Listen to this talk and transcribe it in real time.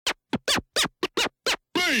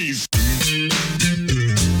noise.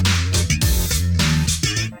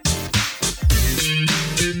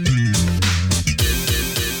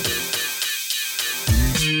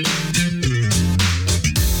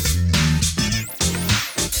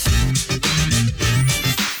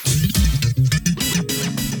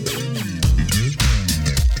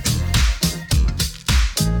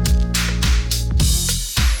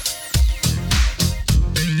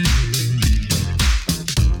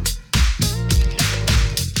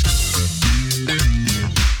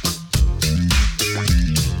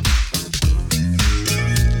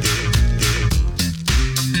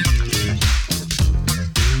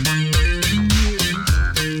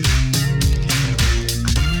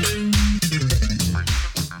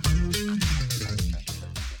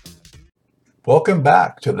 Welcome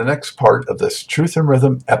back to the next part of this Truth in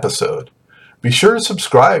Rhythm episode. Be sure to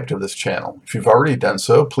subscribe to this channel. If you've already done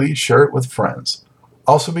so, please share it with friends.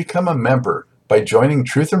 Also become a member by joining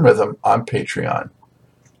Truth in Rhythm on Patreon,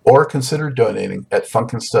 or consider donating at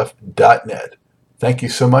funkinstuff.net. Thank you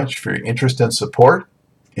so much for your interest and support.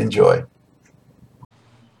 Enjoy.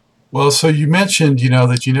 Well, so you mentioned,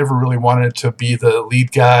 that you never really wanted to be the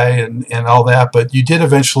lead guy and all that, but you did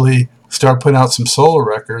eventually start putting out some solo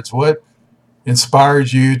records. What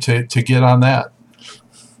inspired you to get on that?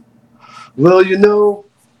 Well,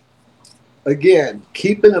 again,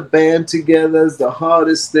 keeping a band together is the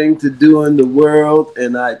hardest thing to do in the world.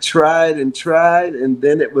 And I tried, and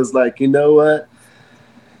then it was like, you know what?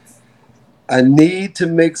 I need to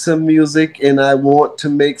make some music, and I want to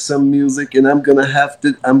make some music, and to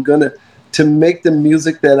make the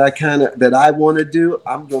music that I want to do,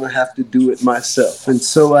 I'm going to have to do it myself. And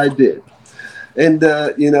so I did. And,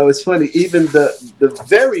 it's funny, even the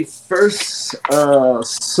very first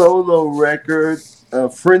solo record,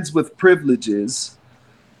 Friends with Privileges,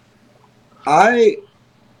 that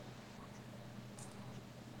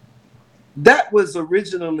was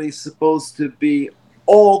originally supposed to be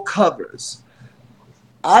all covers.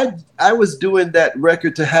 I was doing that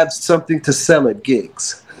record to have something to sell at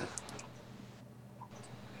gigs.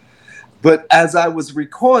 But as I was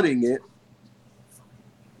recording it,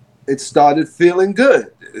 it started feeling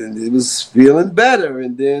good, and it was feeling better.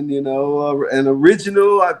 And then, an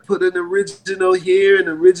original, I put an original here, an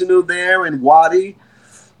original there, and Waddy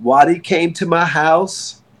came to my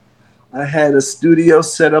house. I had a studio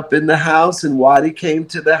set up in the house, and Waddy came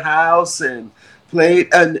to the house and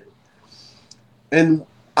played, and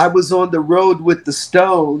I was on the road with the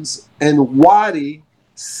Stones, and Waddy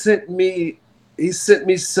sent me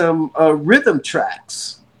some rhythm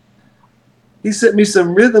tracks. He sent me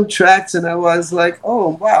some rhythm tracks, and I was like, oh,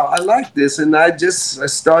 wow, I like this. And I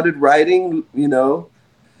started writing,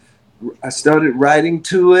 I started writing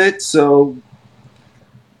to it. So,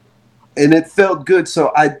 and it felt good.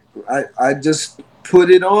 So I just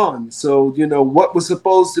put it on. So, what was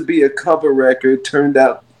supposed to be a cover record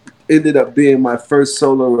ended up being my first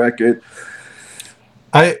solo record.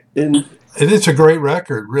 And it's a great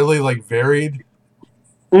record, really varied,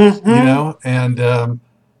 and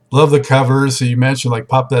love the covers. So you mentioned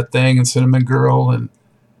Pop That Thing and Cinnamon Girl, and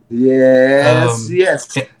yes.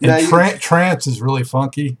 And Trance is really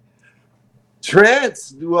funky.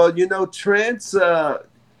 Trance, well, Trance. That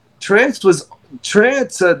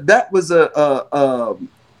was a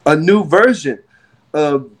new version.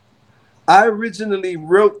 I originally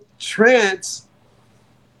wrote Trance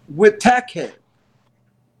with Tackhead.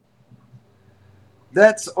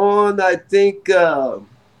 That's on, I think,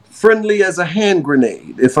 Friendly as a Hand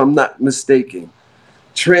Grenade, if I'm not mistaken.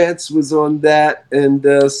 Trance was on that. And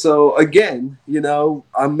so, again,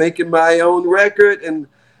 I'm making my own record, and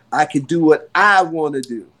I can do what I want to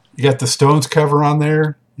do. You got the Stones cover on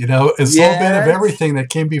there. It's a little bit of everything that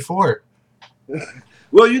came before.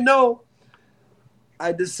 Well,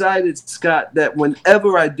 I decided, Scott, that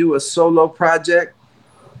whenever I do a solo project,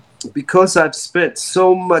 because I've spent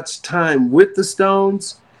so much time with the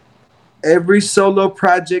Stones, every solo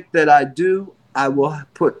project that I do, I will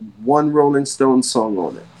put one Rolling Stone song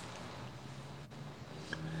on it.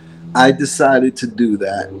 I decided to do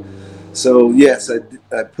that. So yes, I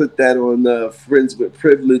put that on Friends with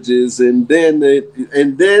Privileges, and then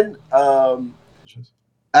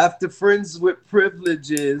after Friends with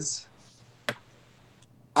Privileges,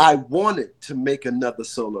 I wanted to make another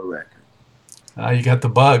solo record. You got the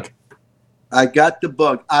bug. I got the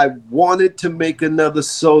bug. I wanted to make another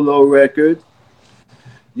solo record,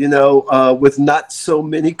 with not so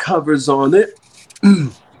many covers on it.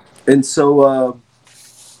 And so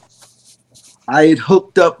I had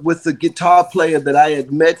hooked up with a guitar player that I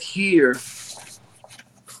had met here.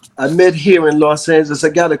 I met here in Los Angeles. I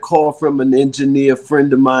got a call from an engineer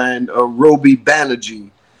friend of mine, Roby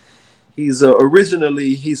Banerjee. He's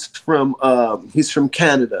originally he's from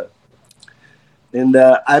Canada, and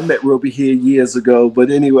I met Roby here years ago.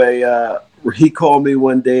 But anyway, he called me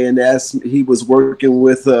one day and asked me. He was working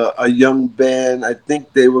with a young band. I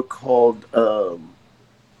think they were called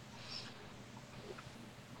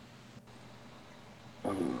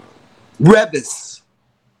Revis.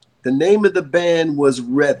 The name of the band was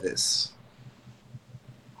Revis,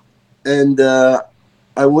 and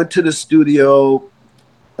I went to the studio.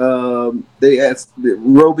 Roby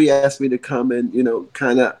asked me to come and,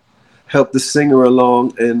 kind of help the singer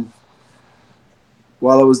along. And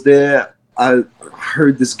while I was there, I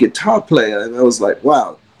heard this guitar player and I was like,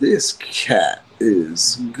 wow, this cat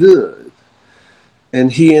is good.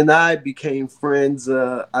 And he and I became friends.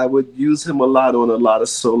 I would use him a lot on a lot of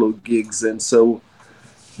solo gigs. And so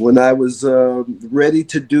when I was ready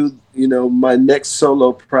to do, my next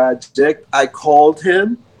solo project, I called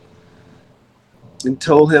him and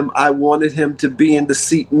told him I wanted him to be in the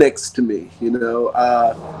seat next to me.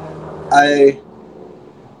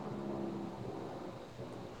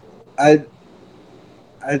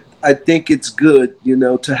 I think it's good,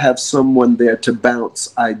 to have someone there to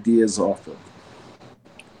bounce ideas off of.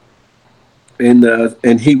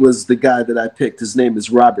 And he was the guy that I picked. His name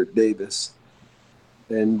is Robert Davis.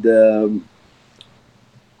 And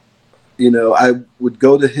I would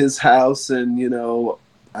go to his house and,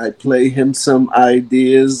 I play him some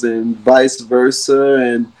ideas and vice versa.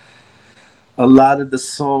 And a lot of the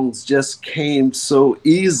songs just came so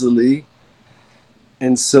easily.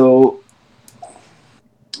 And so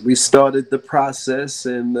we started the process,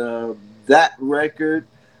 and that record,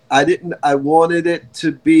 I didn't want it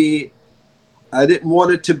to be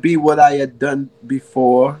what I had done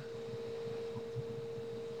before.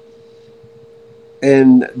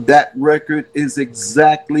 And that record is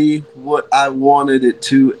exactly what I wanted it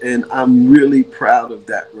to, and I'm really proud of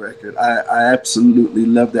that record. I absolutely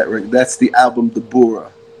love that record. That's the album,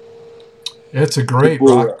 Deborah. It's a great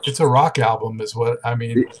rock. It's a rock album, is what I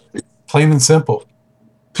mean. Plain and simple.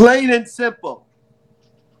 Plain and simple.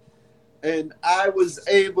 And I was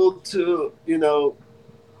able to,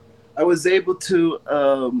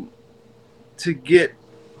 to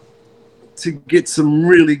get some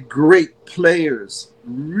really great players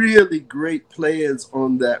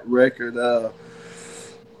on that record.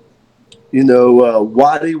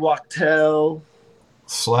 Waddy Wachtel.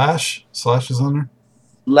 Slash is on there.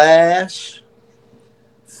 Slash.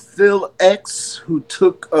 Phil X, who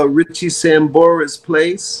took Richie Sambora's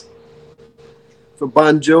place for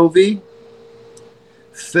Bon Jovi.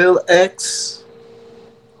 Phil X.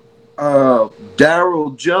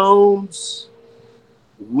 Daryl Jones.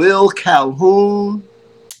 Will Calhoun.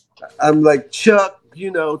 I'm like Chuck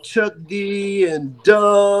D and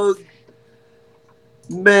Doug.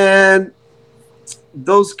 Man,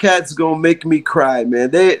 those cats gonna make me cry,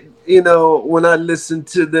 man. They, when I listen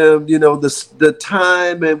to them, the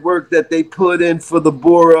time and work that they put in for the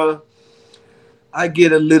Bora, I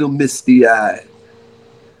get a little misty-eyed.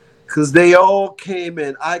 Because they all came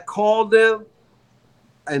in. I called them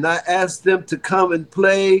and I asked them to come and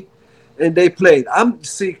play. And they played.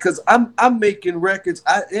 Because I'm making records.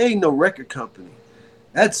 It ain't no record company.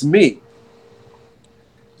 That's me.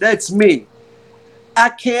 I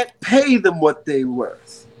can't pay them what they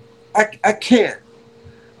worth. I can't.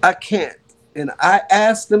 And I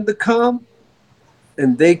asked them to come,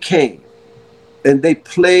 and they came, and they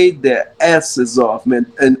played their asses off,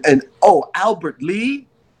 man. And Albert Lee.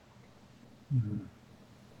 Mm-hmm.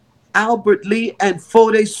 Albert Lee and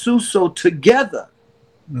Foday Suso together.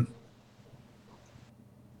 Mm.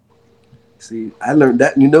 See, I learned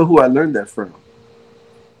that. You know who I learned that from?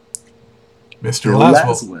 Mr.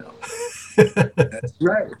 Laswell. That's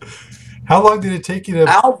right. How long did it take you to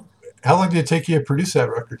produce that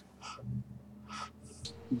record?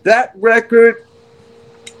 That record,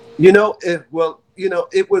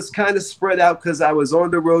 it was kind of spread out because I was on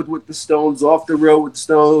the road with the Stones, off the road with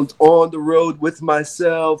Stones, on the road with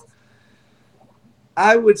myself.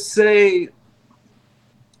 I would say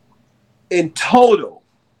in total,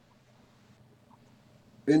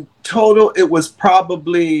 it was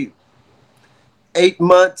probably 8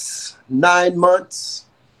 months, 9 months.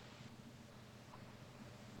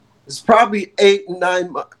 It's probably 8,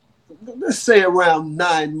 9 months. Let's say around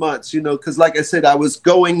 9 months, because like I said, I was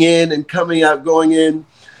going in and coming out, going in.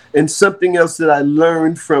 And something else that I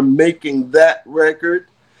learned from making that record,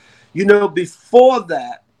 before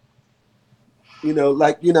that,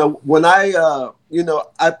 when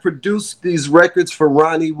I produced these records for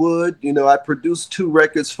Ronnie Wood. I produced 2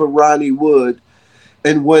 records for Ronnie Wood.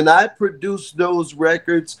 And when I produced those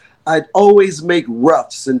records, I'd always make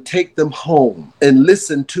roughs and take them home and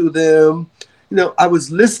listen to them. You know, I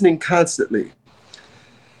was listening constantly.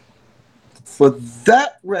 For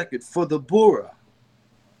that record, for the Bura,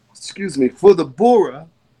 for the Bura,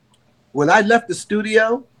 when I left the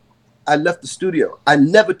studio, I left the studio. I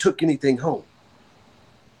never took anything home.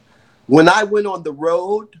 When I went on the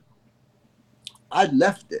road, I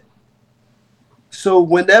left it. So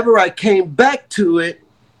whenever I came back to it,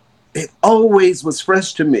 it always was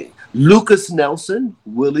fresh to me. Lucas Nelson,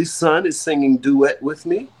 Willie's son, is singing duet with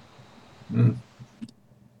me. Mm.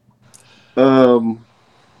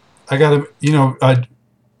 I got to,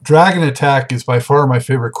 Dragon Attack is by far my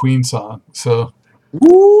favorite Queen song. So, woo,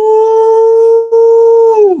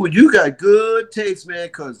 you got good taste, man.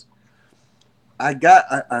 Because I'm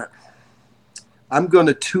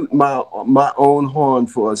gonna toot my own horn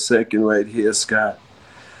for a second right here, Scott.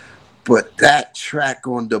 But that track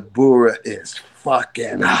on the Bura is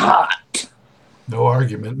fucking hot. No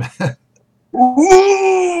argument, man.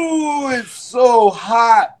 Ooh, it's so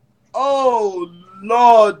hot. Oh,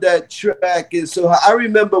 Lord, that track is so hot. I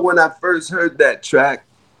remember when I first heard that track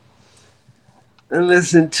and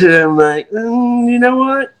listened to it, I'm like, you know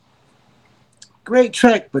what? Great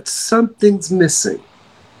track, but something's missing.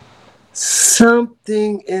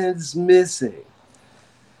 Something is missing.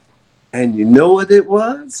 And you know what it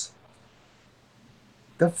was?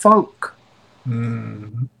 The funk.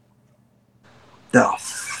 Mm. The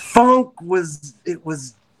funk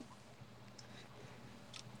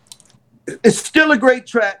it's still a great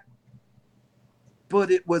track,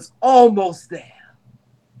 but it was almost there.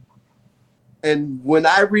 And when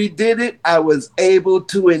I redid it, I was able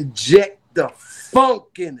to inject the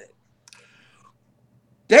funk in it.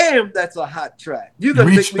 Damn, that's a hot track. You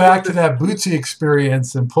reached back to that Bootsy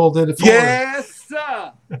experience and pulled it forward. Yes,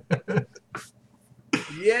 sir.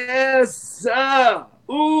 Yes, sir.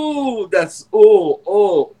 Ooh, that's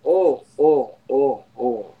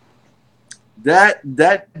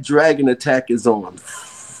That Dragon Attack is on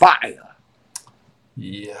fire.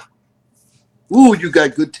 Yeah. Ooh, you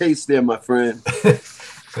got good taste there, my friend.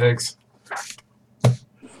 Thanks.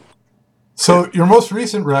 So your most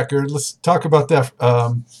recent record, let's talk about that.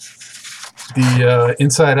 The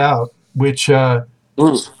Inside Out, which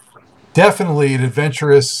definitely an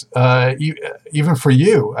adventurous, even for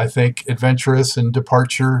you, I think, adventurous and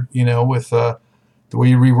departure, with the way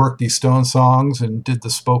you reworked these Stone songs and did the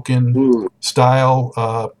spoken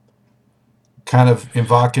style, kind of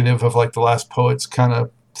evocative of like the Last Poets kind of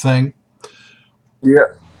thing.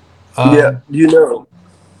 Yeah.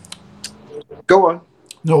 Go on.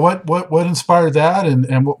 No, what inspired that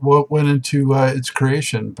and what went into its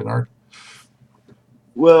creation, Bernard?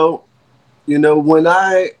 Well, when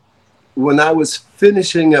I was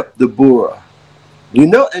finishing up the Bura, you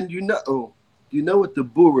know what the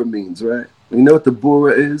Bura means, right? You know what the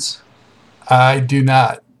Bura is? I do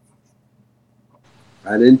not.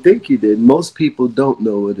 I didn't think you did. Most people don't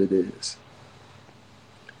know what it is.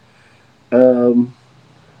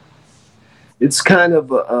 It's kind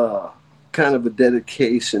of a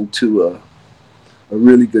dedication to a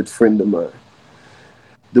really good friend of mine.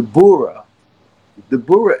 The Bura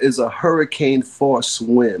is a hurricane force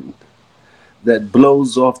wind that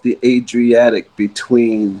blows off the Adriatic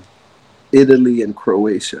between Italy and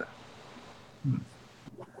Croatia.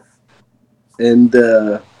 And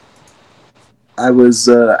I was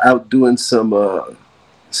out doing some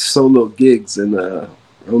solo gigs, and I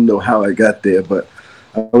don't know how I got there, but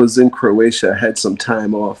I was in Croatia. I had some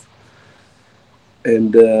time off,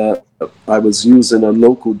 and I was using a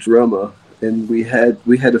local drummer, and we had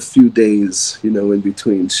a few days, in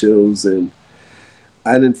between shows, and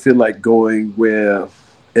I didn't feel like going where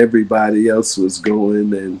everybody else was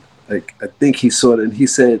going, and like I think he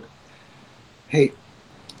said, "Hey,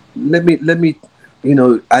 let me."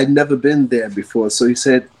 I'd never been there before, so he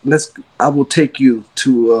said, I will take you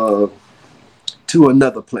to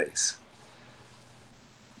another place.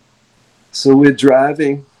 So we're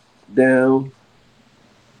driving down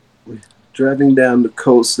the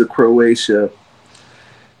coast of Croatia,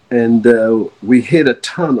 and we hit a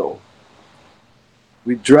tunnel.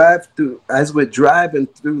 As we're driving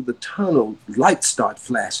through the tunnel, lights start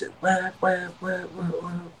flashing. Wah, wah, wah, wah,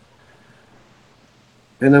 wah.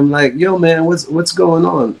 And I'm like, yo, man, what's going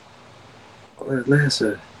on?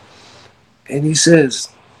 And he says,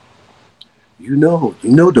 you know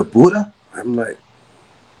the Buddha? I'm like,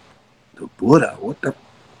 the Buddha?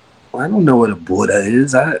 I don't know what a Buddha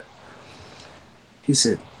is. He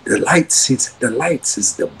said, the lights is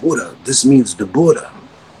the Buddha. This means the Buddha.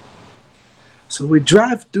 So we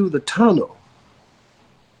drive through the tunnel.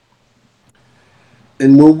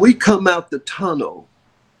 And when we come out the tunnel,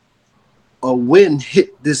 a wind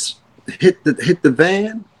hit the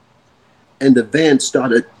van, and the van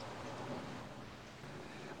started.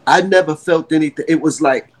 I never felt anything. It was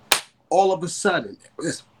like all of a sudden, it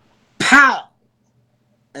was pow,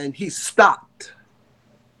 and he stopped,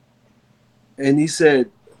 and he said,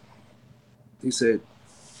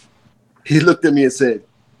 he looked at me and said,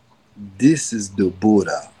 "This is the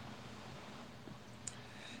Buddha."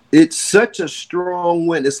 It's such a strong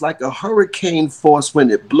wind. It's like a hurricane force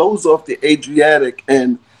when it blows off the Adriatic.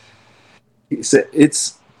 And he said,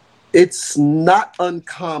 it's not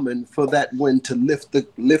uncommon for that wind to lift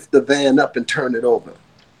the van up and turn it over.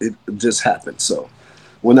 It just happened. So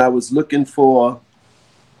when I was looking for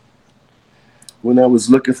a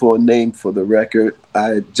name for the record,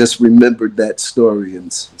 I just remembered that story,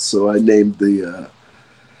 and so I named the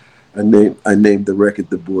record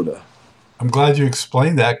 "The Buddha." I'm glad you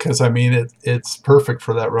explained that, because I mean it's perfect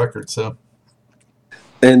for that record. So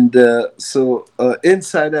And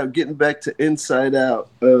Inside Out, getting back to Inside Out,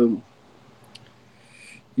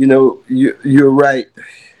 you're right.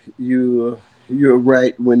 You're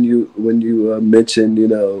right when you mentioned,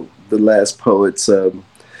 the last poets.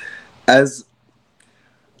 As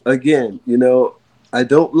again, I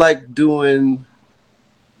don't like doing.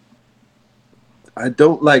 I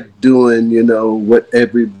don't like doing, what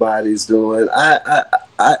everybody's doing.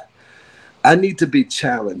 I need to be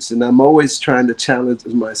challenged, and I'm always trying to challenge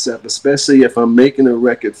myself, especially if I'm making a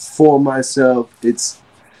record for myself. It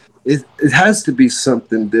has to be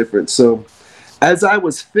something different. So, as I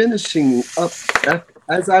was finishing up,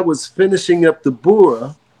 the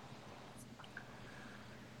Bura,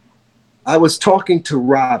 I was talking to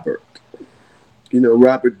Robert.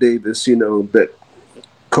 Robert Davis. That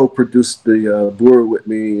co-produced the Bura with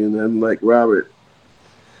me, and I'm like, Robert,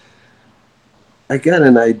 I got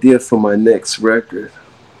an idea for my next record.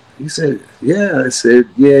 He said, yeah. I said,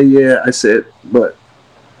 yeah. I said,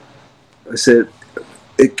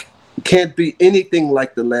 it can't be anything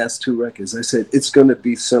like the last two records. I said, it's going to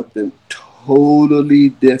be something totally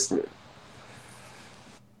different.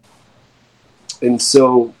 And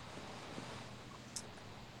so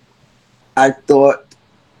I thought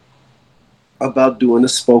about doing a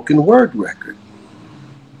spoken word record.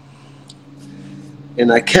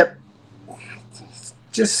 And I kept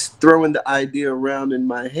just throwing the idea around in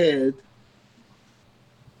my head.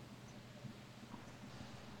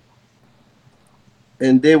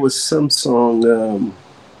 And there was some song,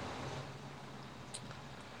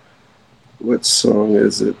 what song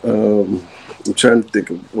is it? I'm trying to think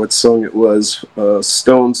of what song it was.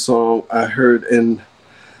 Stone song I heard, and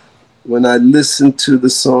when I listened to the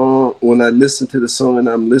song, and I'm listening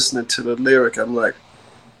to the lyric, I'm like,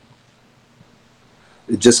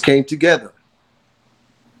 it just came together.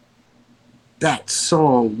 That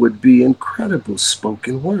song would be incredible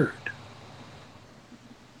spoken word.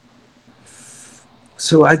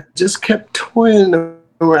 So I just kept toying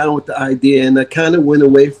around with the idea, and I kind of went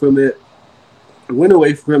away from it. I'm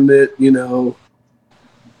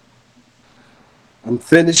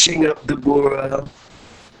finishing up the Bura.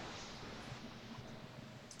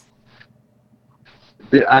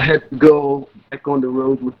 I had to go back on the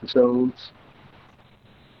road with the Stones.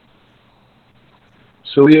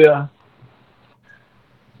 So yeah,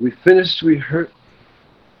 we finished rehearsal.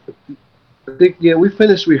 We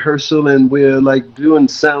finished rehearsal, and we're like doing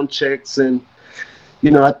sound checks, and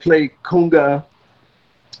I play conga,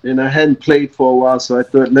 and I hadn't played for a while, so I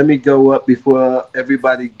thought, let me go up before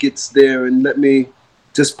everybody gets there, and let me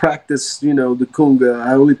just practice, the conga.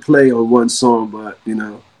 I only play on one song, but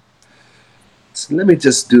so let me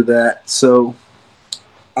just do that. So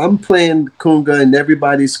I'm playing conga, and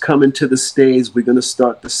everybody's coming to the stage. We're gonna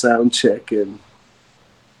start the sound check, and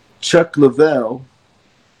Chuck Leavell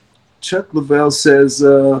says,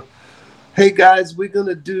 "Hey guys, we're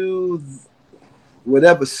gonna do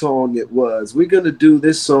whatever song it was. We're gonna do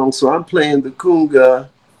this song." So I'm playing the conga,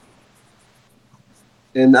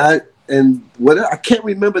 and I can't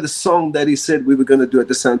remember the song that he said we were gonna do at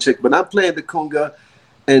the sound check, but I'm playing the conga,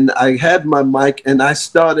 and I had my mic, and I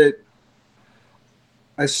started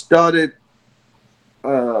saying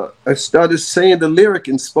the lyric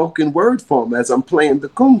in spoken word form as I'm playing the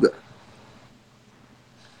conga.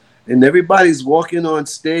 And everybody's walking on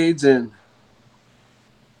stage, and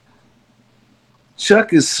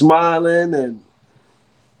Chuck is smiling, and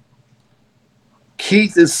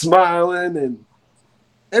Keith is smiling, and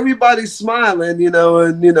everybody's smiling,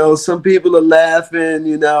 and some people are laughing,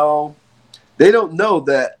 They don't know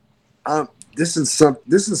that this is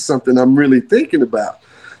something I'm really thinking about.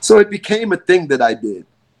 So it became a thing that I did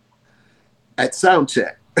at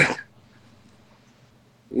soundcheck.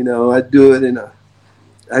 I do it, and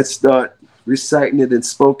I start reciting it in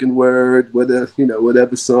spoken word,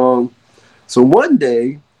 whatever song. So one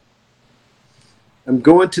day, I'm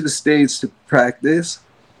going to the stage to practice,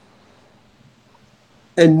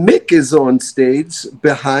 and Mick is on stage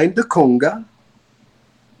behind the conga.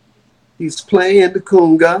 He's playing the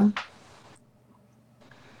conga,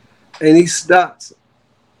 and he stops,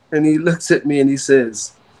 and he looks at me and he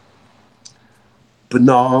says,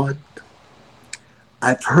 "Bernard,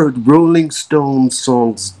 I've heard Rolling Stones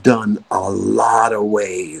songs done a lot of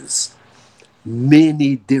ways,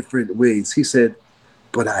 many different ways." He said,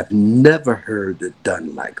 "But I've never heard it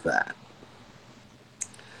done like that."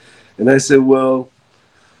 And I said, "Well,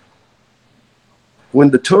 when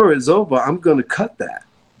the tour is over, I'm going to cut that."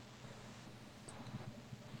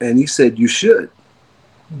 And he said, "You should."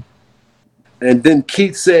 And then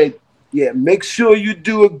Keith said, "Yeah, make sure you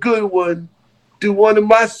do a good one. Do one of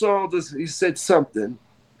my songs." He said something.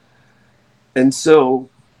 And so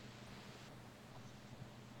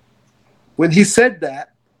when he said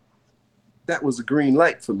that, that was a green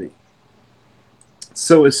light for me.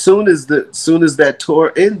 So as soon as that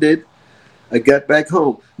tour ended, I got back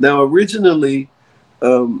home. Now, originally,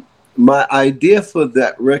 my idea for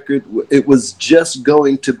that record, it was just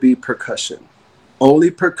going to be percussion, only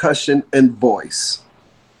percussion and voice.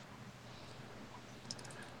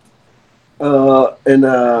 And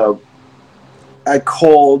I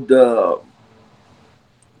called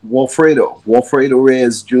Walfredo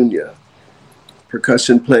Reyes Jr.,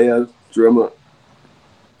 percussion player, drummer,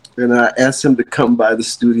 and I asked him to come by the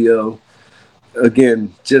studio.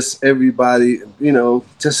 Again, just everybody,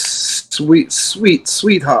 just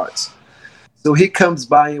sweethearts. So he comes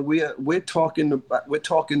by, and we're talking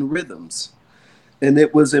rhythms, and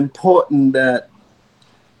it was important that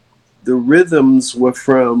the rhythms were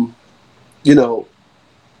from, the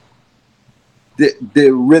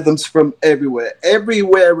rhythms from everywhere.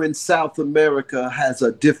 Everywhere in South America has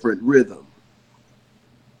a different rhythm.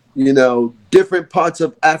 Different parts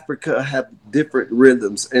of Africa have different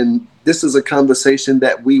rhythms. And this is a conversation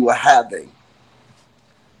that we were having.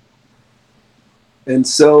 And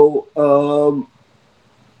so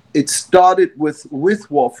it started with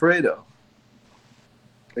Walfredo.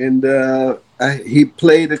 And he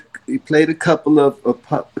played a couple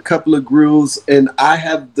of grooves, and I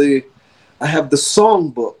have the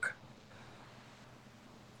songbook.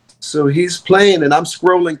 So he's playing, and I'm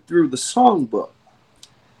scrolling through the songbook.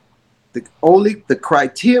 The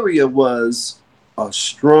criteria was a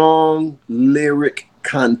strong lyric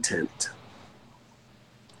content.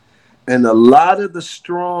 And a lot of the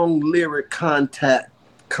strong lyric context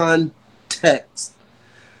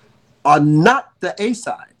are not the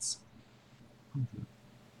A-sides.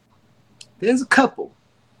 There's a couple,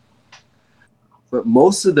 but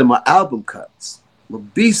most of them are album cuts or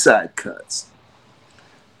B-side cuts.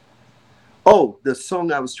 Oh, the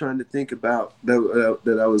song I was trying to think about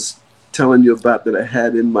that I was telling you about that I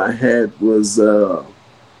had in my head was Under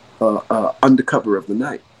Cover of the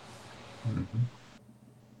Night. Mm-hmm.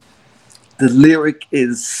 The lyric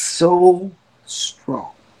is so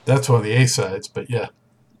strong. That's one of the A-sides, but yeah.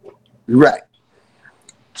 Right.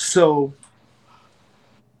 So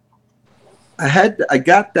I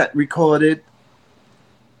got that recorded.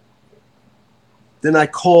 Then I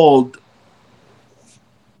called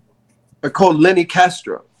Lenny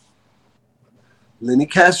Castro. Lenny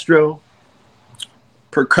Castro,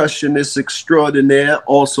 percussionist extraordinaire,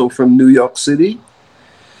 also from New York City.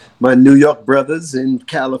 My New York brothers in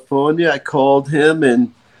California, I called him,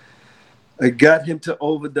 and I got him to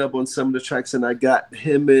overdub on some of the tracks, and I got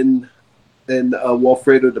him and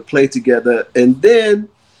Walfredo to play together. And then,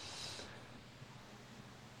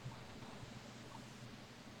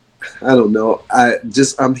 I don't know,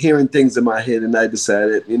 I'm hearing things in my head, and I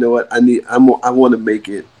decided, you know what, I want to make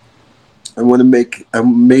it.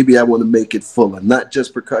 Maybe I want to make it fuller, not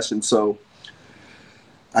just percussion. So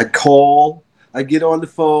I get on the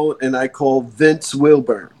phone, and I call Vince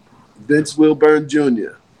Wilburn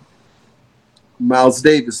Jr., Miles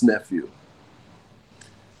Davis' nephew.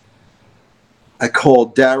 I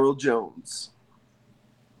called Daryl Jones.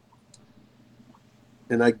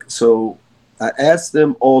 And I asked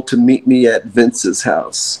them all to meet me at Vince's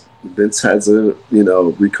house. Vince has a,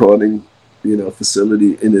 recording,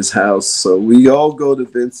 facility in his house. So we all go to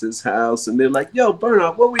Vince's house, and they're like, "Yo,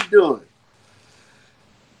 Bernard, what we doing?"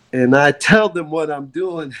 And I tell them what I'm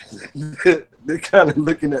doing. They're kind of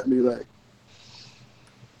looking at me like,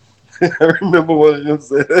 I remember one of them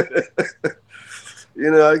said,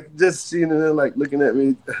 I just seen them like looking at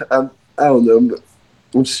me. I don't know, but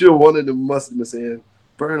I'm sure one of them must have been saying,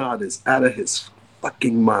 "Bernard is out of his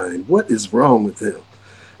fucking mind. What is wrong with him?"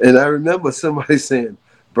 And I remember somebody saying,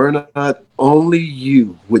 Bernard, only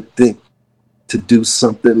you would think to do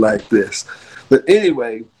something like this. But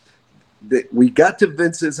anyway, we got to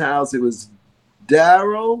Vince's house. It was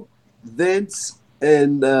Daryl, Vince,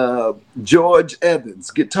 and George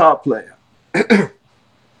Evans, guitar player.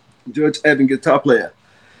 George Evans, guitar player.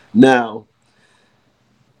 Now,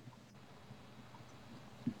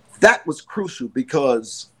 that was crucial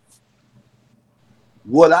because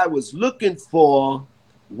what I was looking for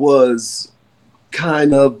was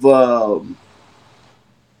kind of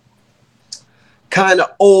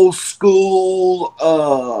old school,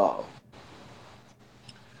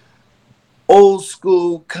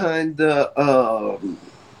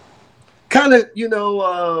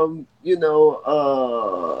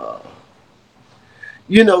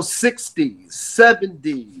 you know, 60s,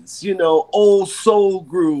 70s, you know, old soul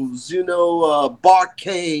grooves, you know,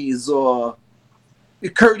 Bar-Kays or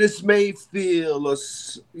Curtis Mayfield, or,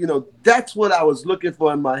 you know, that's what I was looking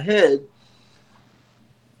for in my head.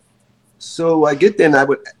 So I get there and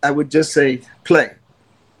I would just say, play.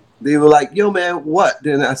 They were like, yo, man, what?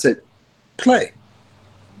 Then I said, play.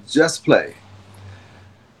 Just play.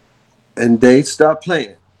 And they start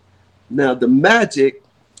playing. Now, the magic,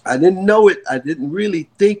 I didn't know it. I didn't really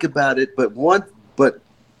think about it. But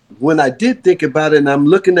when I did think about it and I'm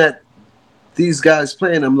looking at these guys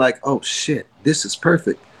playing, I'm like, oh, shit, this is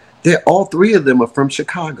perfect. All three of them are from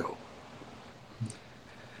Chicago.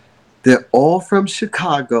 They're all from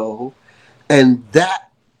Chicago. And that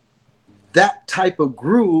type of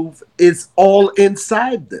groove is all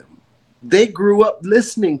inside them. They grew up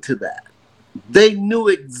listening to that. They knew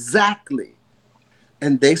exactly.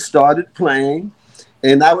 And they started playing.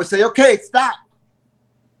 And I would say, okay, stop.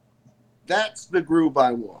 That's the groove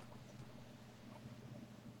I want.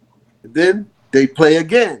 And then they play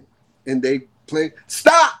again. And they play,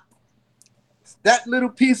 stop. That little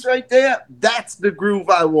piece right there, that's the groove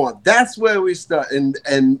I want. That's where we start. And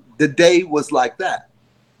the day was like that.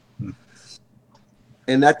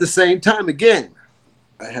 And at the same time, again,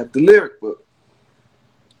 I have the lyric book.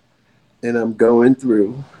 And I'm going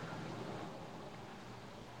through.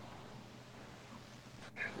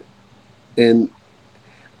 And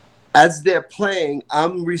as they're playing,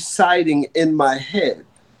 I'm reciting in my head.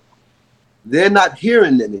 They're not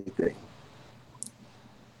hearing anything.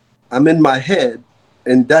 I'm in my head,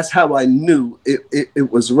 and that's how I knew it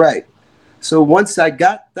was right. So once I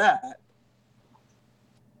got that,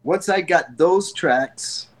 once I got those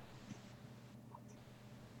tracks,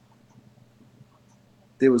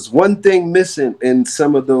 there was one thing missing in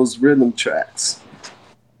some of those rhythm tracks.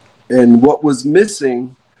 And what was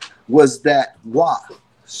missing was that wah,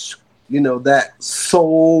 you know, that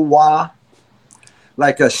soul wah,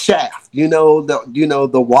 like a shaft, you know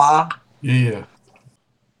the wah. Yeah.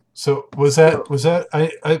 So was that was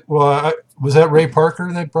that Ray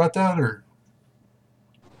Parker that brought that, or?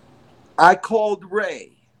 I called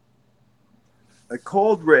Ray,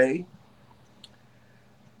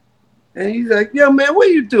 and he's like, "Yo, man, what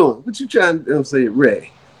are you doing? What you trying to do?" I'm saying,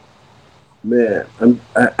 "Ray, man,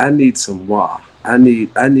 I need some wah. I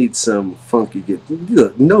need some funky guitar.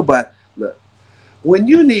 Look. When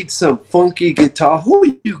you need some funky guitar, who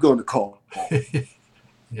are you going to call?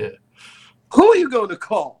 Yeah. Who are you going to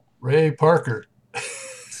call? Ray Parker."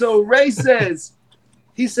 So Ray says,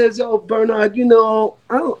 he says, "Oh, Bernard, I'll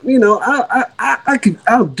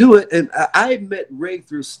do it." And I met Ray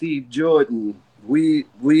through Steve Jordan. We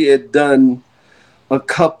had done a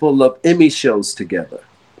couple of Emmy shows together.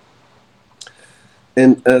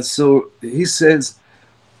 And so he says,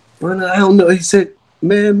 "Bernard, I don't know." He said,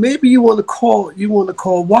 "Man, maybe you want to call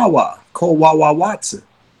Wawa, call Wawa Watson."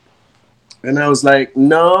 And I was like,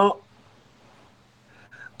 "No,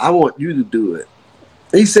 I want you to do it."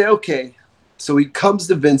 And he said, "Okay." So he comes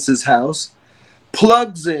to Vince's house,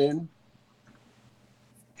 plugs in,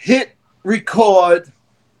 hit record,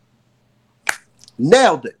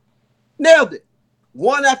 nailed it.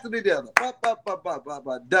 One after the other,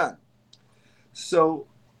 done. So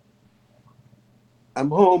I'm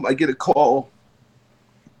home. I get a call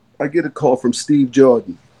from Steve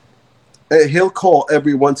Jordan. And he'll call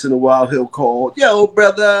every once in a while. He'll call, "Yo,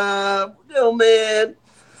 brother, yo, man,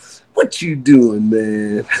 what you doing,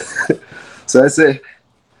 man?" So I said,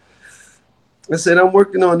 "I'm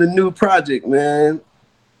working on a new project, man."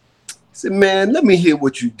 He said, "Man, let me hear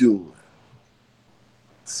what you're doing."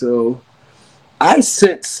 So I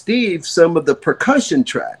sent Steve some of the percussion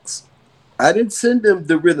tracks. I didn't send him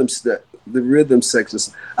the rhythm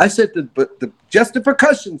sections. I sent just the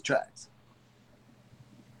percussion tracks.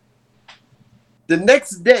 The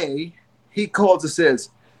next day, he calls and says,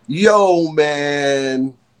 "Yo,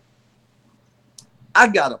 man, I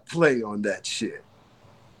gotta play on that shit."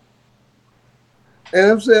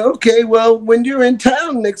 And I'm saying, okay, well, when you're in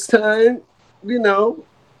town next time, you know,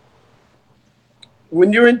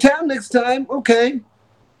 when you're in town next time, okay.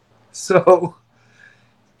 So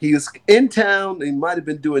he was in town. He might have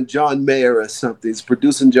been doing John Mayer or something. He's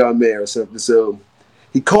producing John Mayer or something. So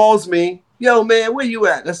he calls me, yo, man, where you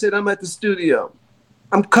at? I said, I'm at the studio.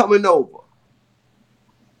 I'm coming over.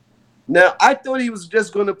 Now, I thought he was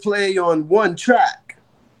just going to play on one track,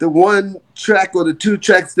 the one track or the two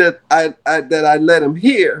tracks that I let him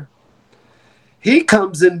hear. He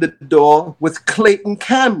comes in the door with Clayton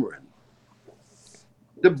Cameron,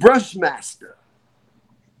 the brush master.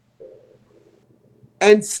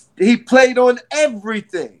 And he played on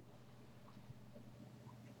everything.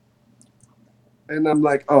 And I'm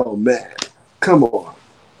like, oh man, come on.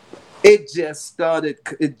 It just started,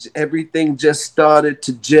 everything just started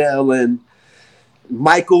to gel. And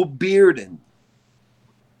Michael Bearden,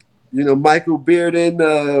 Michael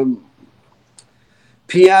Bearden,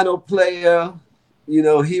 piano player,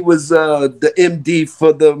 he was the MD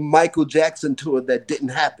for the Michael Jackson tour that didn't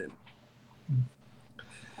happen.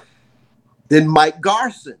 Then Mike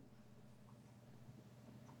Garson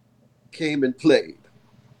came and played.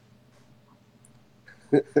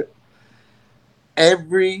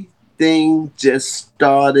 Everything just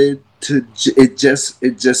started to it just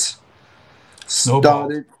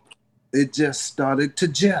started to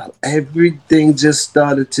gel. Everything just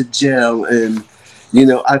started to gel. And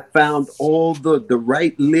I found all the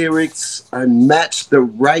right lyrics. I matched the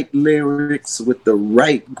right lyrics with the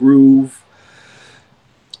right groove.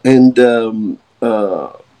 And the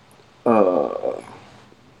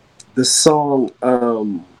song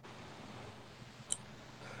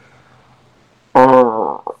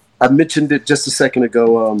I mentioned it just a second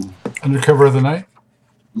ago. Undercover of the Night?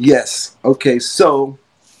 Yes. Okay, this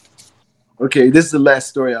is the last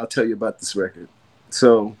story I'll tell you about this record.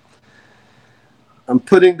 So I'm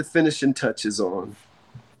putting the finishing touches on.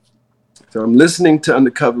 So I'm listening to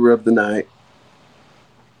Undercover of the Night.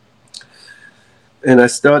 And I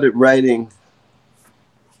started writing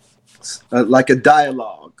like a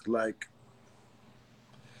dialogue. Like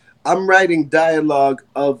I'm writing dialogue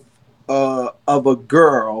of a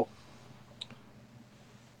girl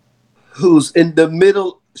who's in the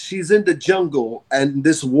middle. She's in the jungle, and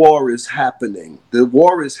this war is happening. The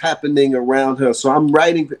war is happening around her. So I'm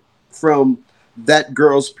writing from that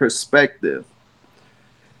girl's perspective.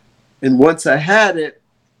 And once I had it,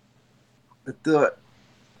 I thought,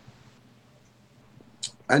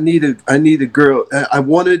 I need a girl. I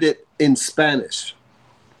wanted it in Spanish.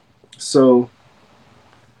 So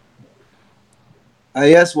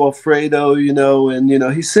I asked Wilfredo, and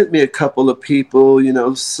he sent me a couple of people.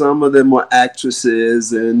 Some of them were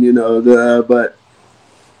actresses, and but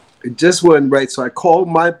it just wasn't right. So I called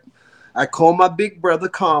my big brother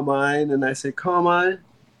Carmine, and I said, Carmine,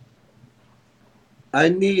 I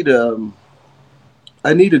need a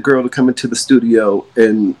girl to come into the studio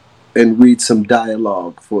and read some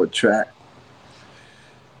dialogue for a track.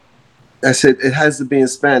 I said it has to be in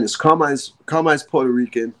Spanish. Carmine's Puerto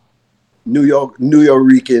Rican. New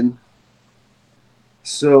Yorkican.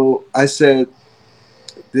 So I said,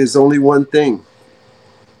 there's only one thing.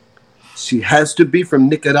 She has to be from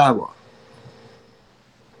Nicaragua.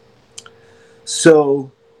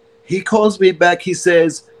 So he calls me back. He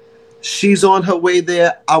says, she's on her way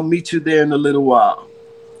there. I'll meet you there in a little while.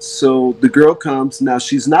 So the girl comes. Now,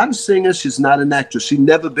 she's not a singer. She's not an actress. She's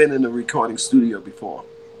never been in a recording studio before.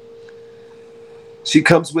 She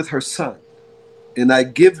comes with her son. And I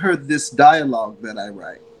give her this dialogue that I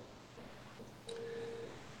write.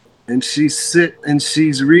 And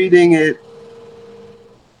she's reading it.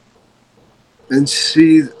 And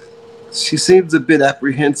she seems a bit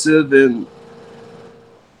apprehensive, and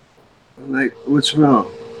I'm like, what's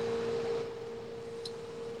wrong?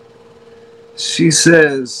 She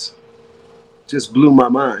says, just blew my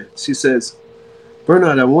mind. She says,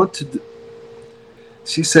 Bernard, I want to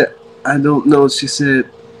she said, I don't know. She said,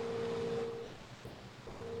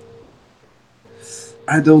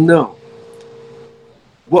 I don't know.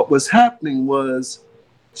 What was happening was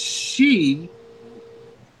she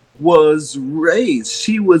was raised.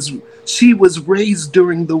 She was raised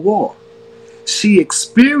during the war. She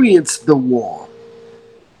experienced the war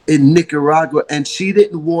in Nicaragua, and she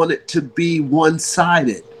didn't want it to be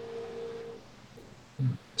one-sided.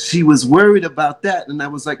 She was worried about that, and I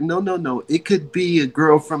was like, no. It could be a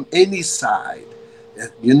girl from any side.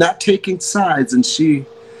 You're not taking sides. And she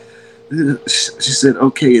said,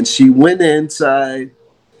 okay. And she went inside,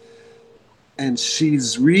 and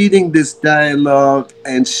she's reading this dialogue,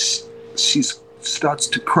 and she starts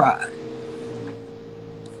to cry.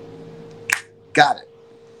 Got it.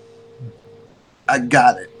 I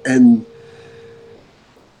got it. And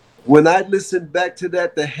when I listened back to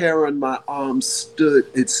that, the hair on my arm stood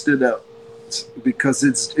up because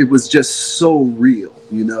it was just so real,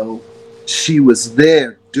 you know. She was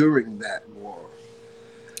there during that war.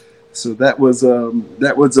 So that was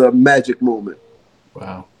a magic moment.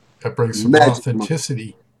 Wow. That brings some Magic moment.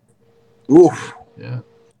 authenticity. Oof, Yeah.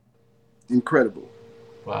 incredible.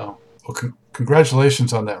 Wow. Well,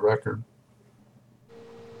 congratulations on that record.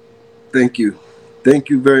 Thank you. Thank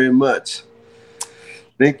you very much.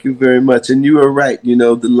 Thank you very much. And you are right. You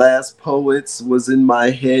know, The Last Poets was in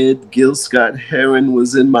my head. Gil Scott Heron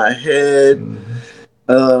was in my head.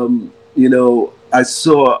 Mm-hmm. You know, I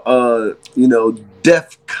saw, you know,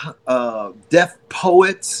 Deaf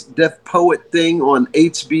Poet thing on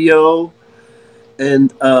HBO,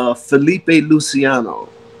 and Felipe Luciano,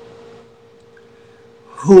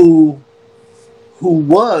 who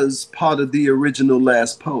was part of the original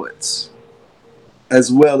Last Poets,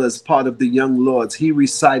 as well as part of the Young Lords. He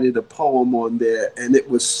recited a poem on there, and it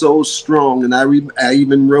was so strong. And I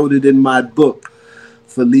even wrote it in my book,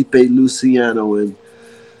 Felipe Luciano, and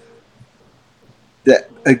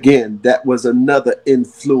that was another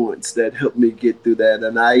influence that helped me get through that.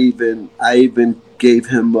 And I even gave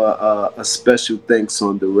him a special thanks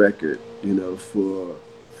on the record, you know, for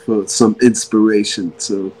some inspiration.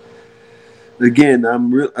 So again,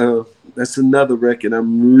 that's another record.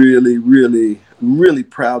 I'm really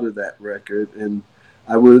proud of that record. And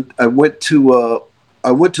I went to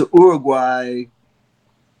Uruguay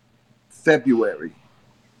February.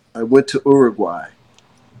 I went to Uruguay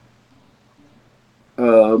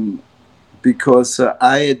um, because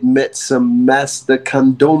I had met some master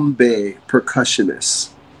candombe percussionists,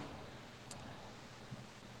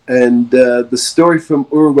 and the story from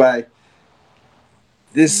Uruguay.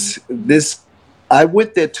 This I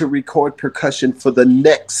went there to record percussion for the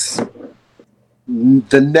next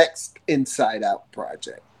Inside Out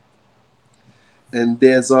project. And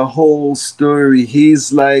there's a whole story.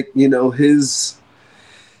 He's like, you know, he's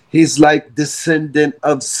like descendant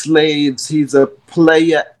of slaves. He's a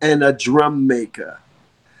player and a drum maker.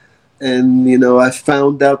 And you know, I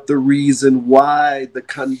found out the reason why the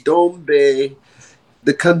candombe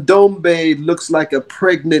looks like a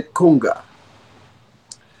pregnant conga.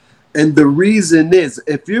 And the reason is,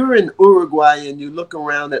 if you're in Uruguay and you look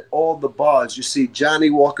around at all the bars, you see Johnny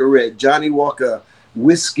Walker Red, Johnny Walker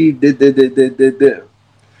Whiskey, da.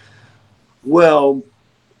 Well,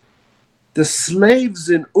 the slaves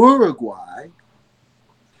in Uruguay,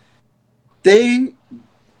 they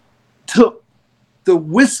took the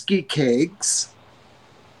whiskey kegs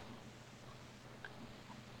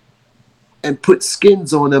and put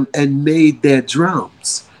skins on them and made their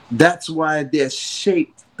drums. That's why they're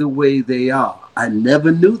shaped the way they are. I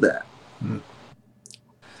never knew that. Mm.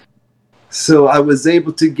 So I was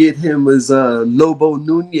able to get him as Lobo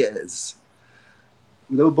Nunez.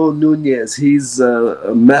 Lobo Nunez, he's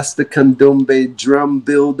a master candombe drum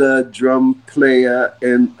builder, drum player,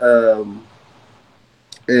 and um,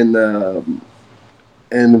 and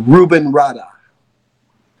Ruben Rada.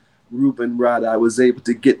 Ruben Rada. I was able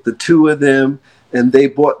to get the two of them, and they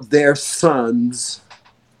brought their sons.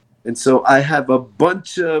 And so I have a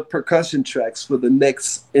bunch of percussion tracks for the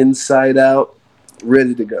next Inside Out,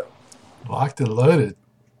 ready to go. Locked and loaded.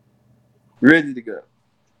 Ready to go.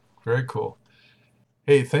 Very cool.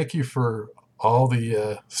 Hey, thank you for all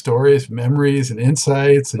the stories, memories, and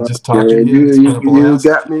insights, and just talking to you. It's been a blast.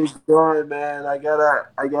 You got me going, man. I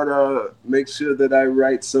gotta make sure that I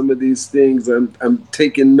write some of these things. I'm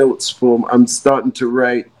taking notes for them. I'm starting to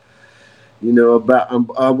write. You know,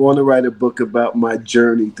 I want to write a book about my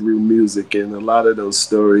journey through music, and a lot of those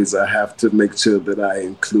stories I have to make sure that I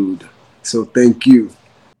include. So thank you.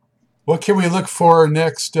 What can we look for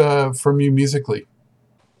next from you musically?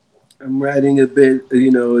 I'm writing a bit. You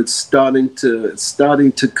know, it's starting to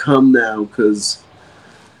come now because,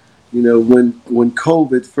 you know, when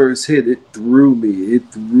COVID first hit, it threw me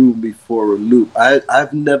for a loop. I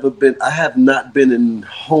have not been in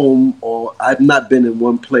home, or I've not been in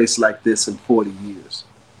one place like this in 40 years.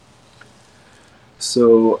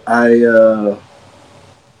 So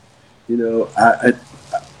you know, I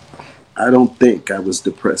don't think I was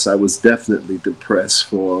depressed. I was definitely depressed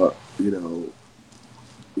for,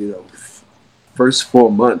 first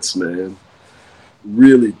 4 months, man.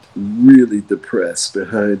 Really, really depressed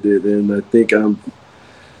behind it. And I think I'm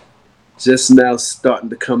just now starting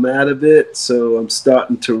to come out of it. So I'm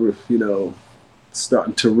starting to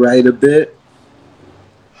write a bit.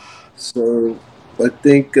 So I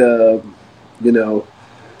think, I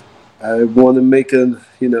want to make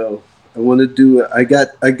I want to do. I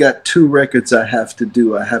got two records I have to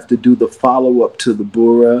do. I have to do the follow up to the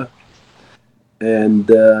Bura, and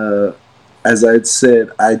as I said,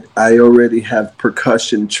 I already have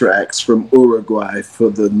percussion tracks from Uruguay for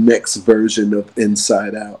the next version of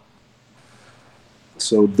Inside Out.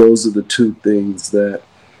 So those are the two things that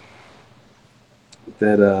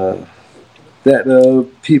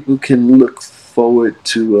people can look forward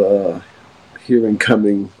to hearing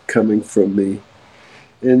coming from me.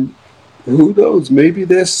 And who knows? Maybe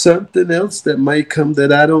there's something else that might come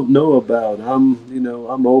that I don't know about.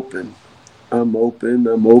 I'm open. I'm open.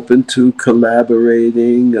 I'm open to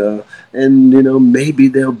collaborating, and maybe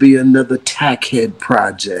there'll be another Tackhead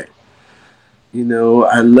project.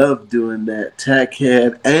 I love doing that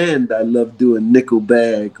Tackhead, and I love doing Nickel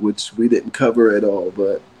Bag, which we didn't cover at all.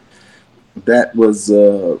 But that was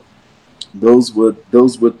those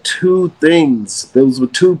were two things. Those were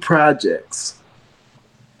two projects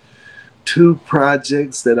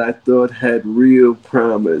that I thought had real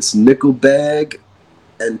promise: Nickel Bag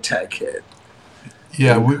and Tackhead.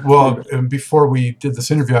 Yeah, and before we did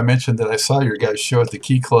this interview, I mentioned that I saw your guys' show at the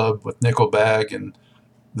Key Club with Nickelback and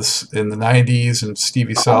this in the '90s and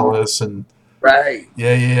Stevie Salas and Right.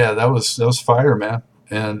 yeah, that was fire, man.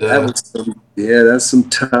 And That's some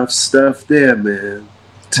tough stuff there, man.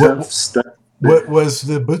 Tough what stuff. what was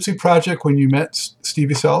the Bootsy project when you met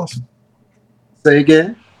Stevie Salas? Say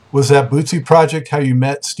again? Was that Bootsy project how you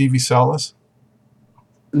met Stevie Salas?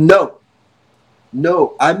 No,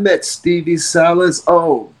 no. I met Stevie Salas.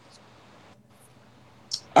 Oh,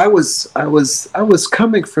 I was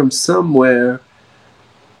coming from somewhere,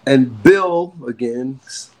 and Bill again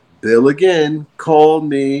called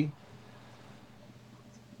me.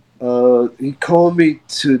 He called me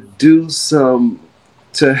to do some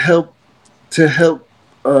to help to help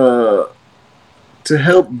uh, to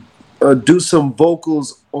help do some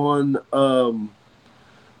vocals on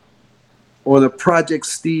a project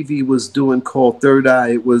Stevie was doing called Third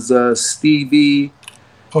Eye. It was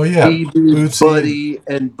Oh yeah, Stevie, Bootsy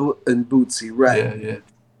and Buddy, and Bootsy. Right, yeah.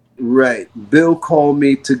 right. Bill called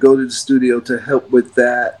me to go to the studio to help with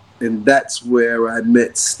that, and that's where I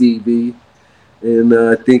met Stevie. And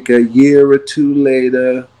I think a year or two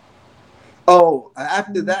later. Oh,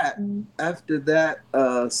 after that,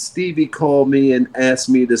 Stevie called me and asked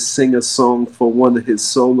me to sing a song for one of his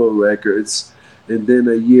solo records. And then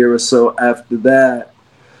a year or so after that,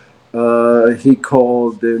 he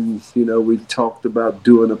called and we talked about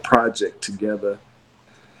doing a project together.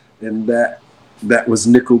 And that was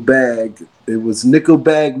Nickel Bag. It was Nickel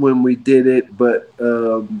Bag when we did it, but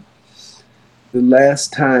the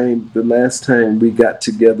last time we got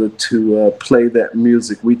together to play that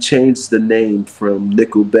music, we changed the name from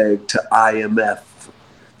Nickelback to IMF,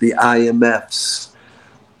 the IMFs,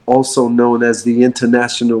 also known as the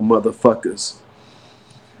International Motherfuckers.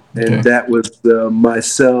 And Okay. that was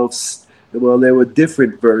myself. Well, there were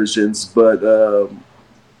different versions, but the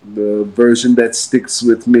version that sticks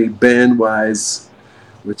with me band wise,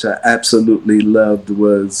 which I absolutely loved,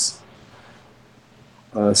 was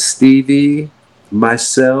Stevie,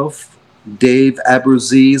 myself, Dave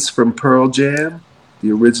Abruzzese from Pearl Jam,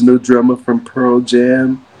 the original drummer from Pearl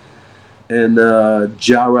Jam, and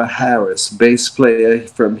Jara Harris, bass player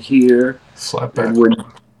from here. And Slapback. when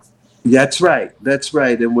that's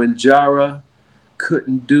right. And when Jara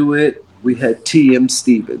couldn't do it, we had T.M.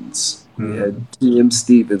 Stevens. We had Mm-hmm. T.M.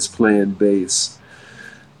 Stevens playing bass.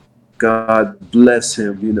 God bless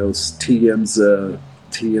him.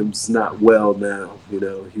 TM's not well now.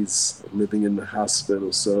 He's living in the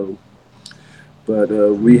hospital. So, but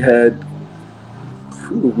we had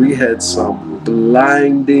some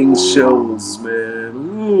blinding shows, man.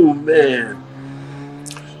 Ooh, man.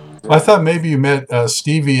 Well, I thought maybe you met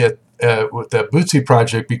Stevie at with that Bootsy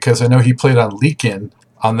project because I know he played on Leakin'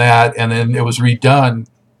 on that, and then it was redone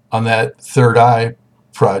on that Third Eye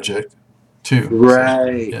project too. So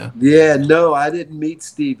Right. yeah, Yeah, no, I didn't meet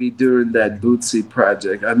Stevie during that Bootsy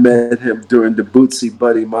project. I met him during the Bootsy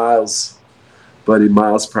Buddy Miles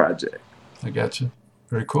project. I got you.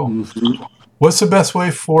 Very cool. Hmm. What's the best way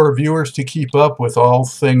for viewers to keep up with all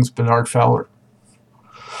things Bernard Fowler?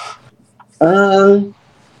 Um,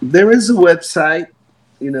 there is a website.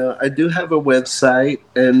 I do have a website,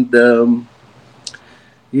 and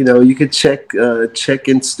you could check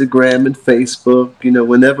Instagram and Facebook.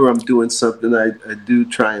 Whenever I'm doing something, I do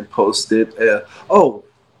try and post it.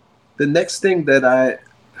 The next thing that I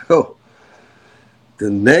oh the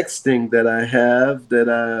next thing that I have that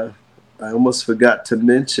I almost forgot to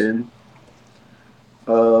mention.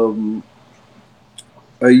 Um,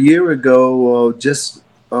 a year ago, just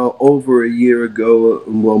over a year ago,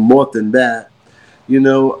 well, more than that, You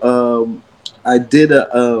know, I did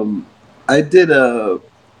a I did a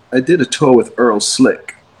I did a tour with Earl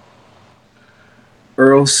Slick.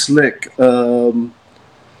 Earl Slick. Earl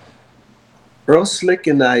Slick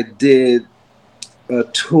and I did a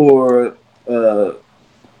tour. Uh,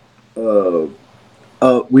 uh,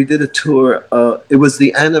 we did a tour. It was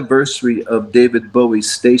the anniversary of David Bowie's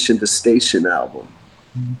Station to Station album.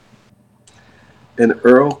 And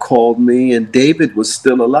Earl called me, and David was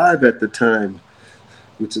still alive at the time,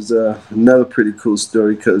 which is another pretty cool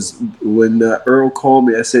story. Because when Earl called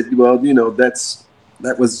me, I said, "Well, you know,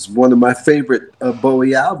 that was one of my favorite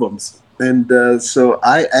Bowie albums." And so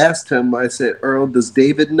I asked him. I said, "Earl, does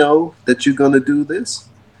David know that you're going to do this?"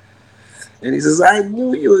 And he says, "I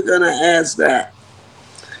knew you were going to ask that."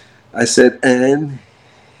 I said, and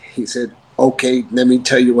he said, "Okay, let me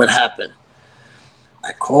tell you what happened.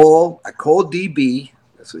 I called DB.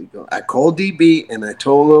 That's what you go. I called DB and I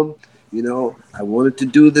told him, you know, I wanted to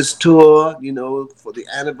do this tour, you know, for the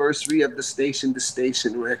anniversary of the Station to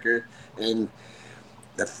Station record. And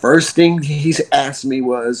the first thing he asked me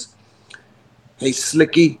was, hey,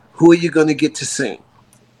 Slicky, who are you going to get to sing?"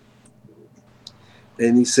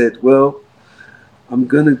 And he said, "Well, I'm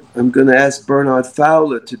gonna ask Bernard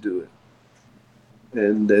Fowler to do it."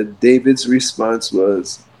 And David's response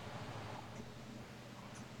was,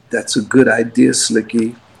 "That's a good idea,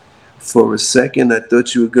 Slicky. For a second, I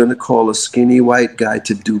thought you were going to call a skinny white guy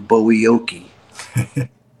to do Bowieoke."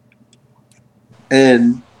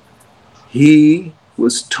 And he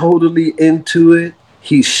was totally into it.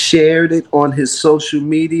 He shared it on his social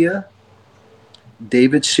media.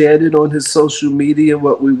 David shared it on his social media,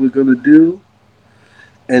 what we were going to do.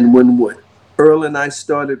 And when Earl and I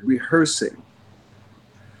started rehearsing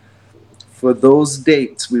for those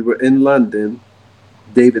dates, we were in London,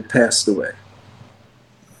 David passed away.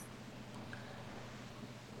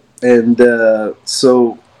 And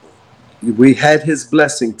so we had his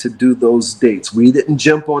blessing to do those dates. We didn't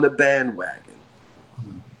jump on a bandwagon.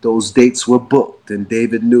 Those dates were booked, and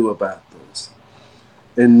David knew about those.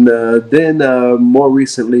 And then more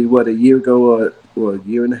recently, a year ago, or a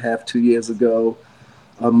year and a half, 2 years ago,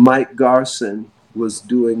 Mike Garson was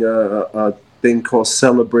doing a thing called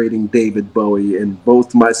Celebrating David Bowie, and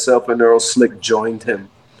both myself and Earl Slick joined him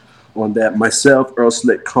on that. Myself, Earl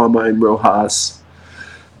Slick, Carmine Rojas,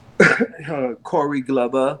 Corey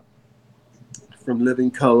Glover from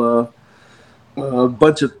Living Color, a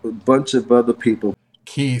bunch of other people.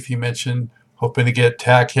 Keith, you mentioned hoping to get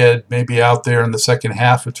Tackhead maybe out there in the second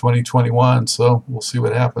half of 2021. So we'll see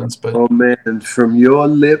what happens. But oh man, from your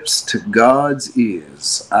lips to God's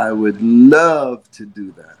ears, I would love to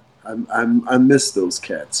do that. I miss those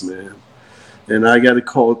cats, man. And I got to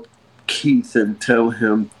call Keith and tell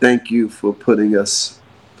him thank you for putting us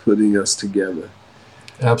together.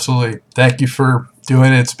 Absolutely. Thank you for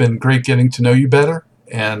doing it. It's been great getting to know you better.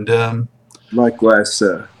 And likewise,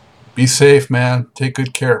 sir. Be safe, man. Take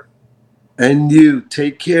good care. And you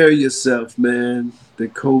take care of yourself, man. The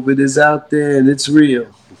COVID is out there and it's real.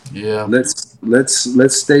 Yeah.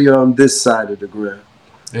 Let's stay on this side of the ground.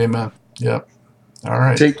 Amen. Yep. All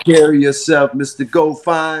right. Take care of yourself, Mr. Go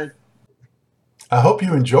Fine. I hope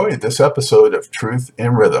you enjoyed this episode of Truth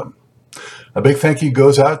in Rhythm. A big thank you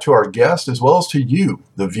goes out to our guest as well as to you,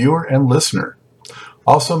 the viewer and listener.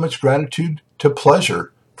 Also, much gratitude to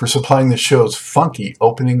Pleasure for supplying the show's funky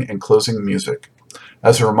opening and closing music.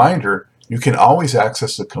 As a reminder, you can always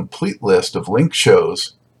access the complete list of linked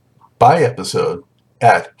shows by episode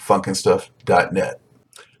at funknstuff.net.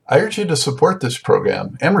 I urge you to support this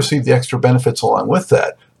program and receive the extra benefits along with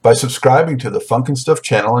that by subscribing to the Funk and Stuff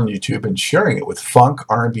channel on YouTube and sharing it with funk,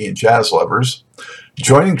 R&B, and jazz lovers,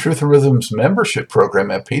 joining Truth and Rhythm's membership program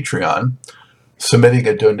at Patreon, submitting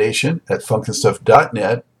a donation at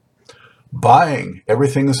funknstuff.net, buying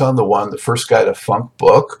Everything is on the One, the First Guide to Funk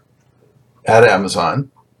book at Amazon,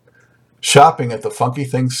 shopping at the Funky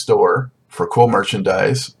Things store for cool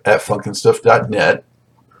merchandise at funknstuff.net,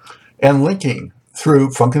 and linking through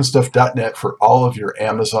funknstuff.net for all of your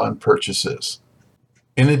Amazon purchases.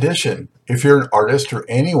 In addition, if you're an artist or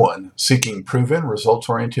anyone seeking proven,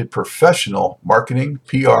 results-oriented professional marketing,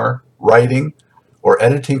 PR, writing, or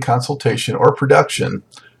editing consultation or production,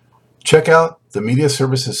 check out the media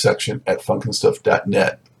services section at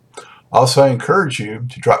funknstuff.net. Also, I encourage you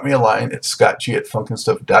to drop me a line at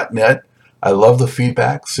scottg@funknstuff.net. I love the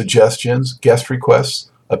feedback, suggestions, guest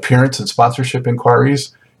requests, appearance and sponsorship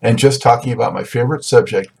inquiries, and just talking about my favorite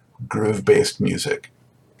subject, groove-based music.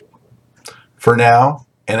 For now,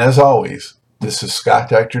 and as always, this is Scott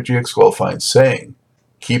Dr. GX Goldfine saying,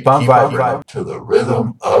 keep on vibing to the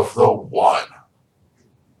rhythm of the one.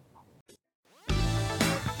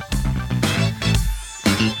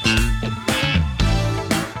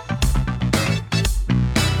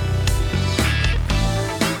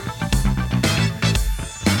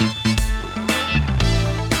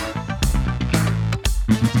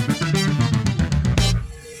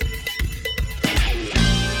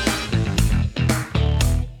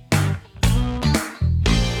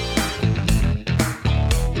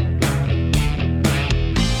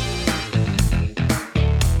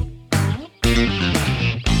 Bye.